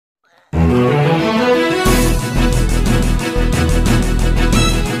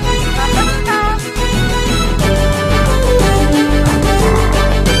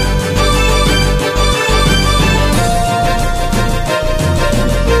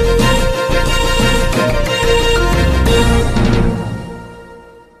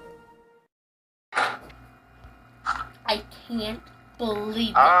believe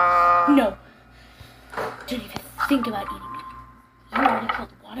it. No. Don't even think about eating me. You already killed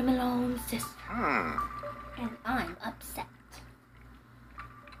Watermelon's sister. And I'm upset.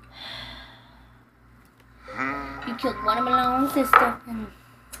 You killed Watermelon's sister, and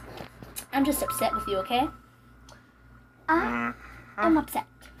I'm just upset with you, okay? I'm upset.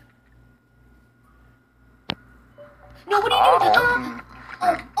 No, what are you doing?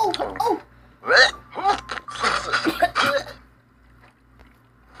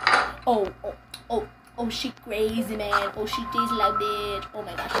 Oh, she crazy, man. Oh, she tastes like bitch. Oh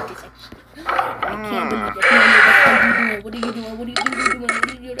my gosh, she tastes like shit. I can't believe it. No, what are you doing? What are you doing? What are you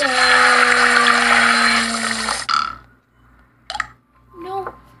doing?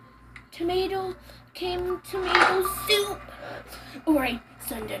 No. Tomato soup. Alright,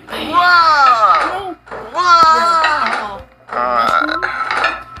 Sunday. No.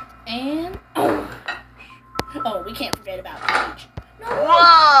 And oh, we can't forget about Peach. No.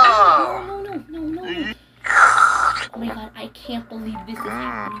 Oh my god, I can't believe this is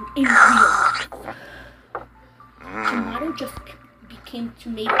happening in real life. Tomato just became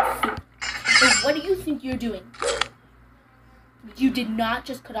tomato soup. So what do you think you're doing? You did not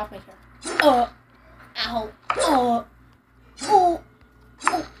just cut off my hair. Ow. Oh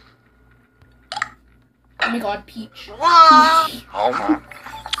my god, Peach. Peach.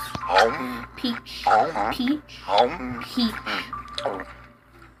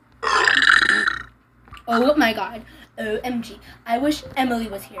 Oh my god. OMG. I wish Emily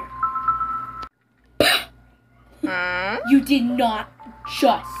was here. You did not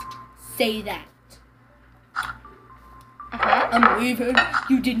just say that. I'm leaving.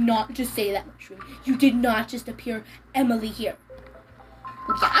 You did not just say that, Mushroom. You did not just appear Emily here.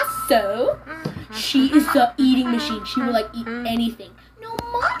 Yeah, so she is the eating machine. She will eat anything. No,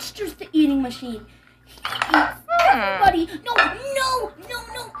 Monster's the eating machine. He eats everybody. No.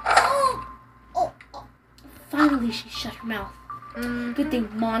 Oh. Finally, she shut her mouth. Good thing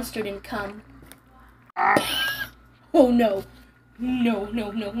Monster didn't come. Oh no. No,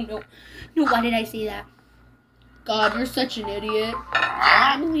 why did I say that? God, you're such an idiot.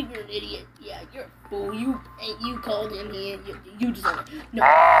 Yeah, I believe you're an idiot. Yeah, you're a fool. You called him here. You deserve it. No. No.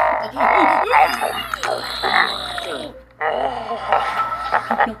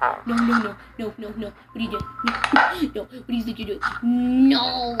 What are you doing? No. What do you think you're doing?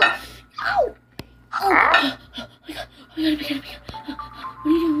 No. Ow. Oh my god. What are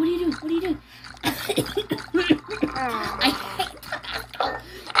you doing? I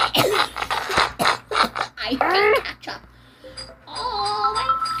hate ketchup. Oh my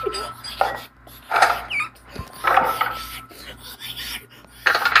god.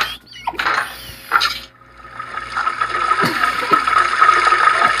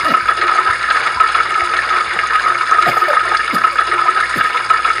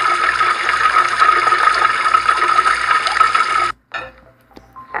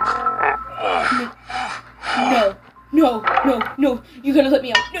 No. You're gonna let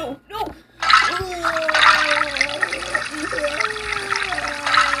me out. No.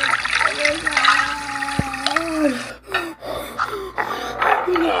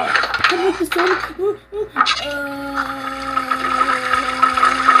 So crunchy.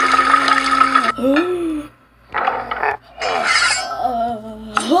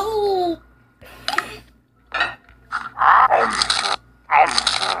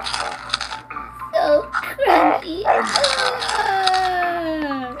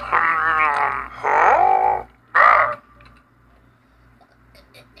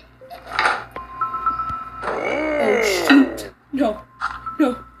 Oh shoot. No.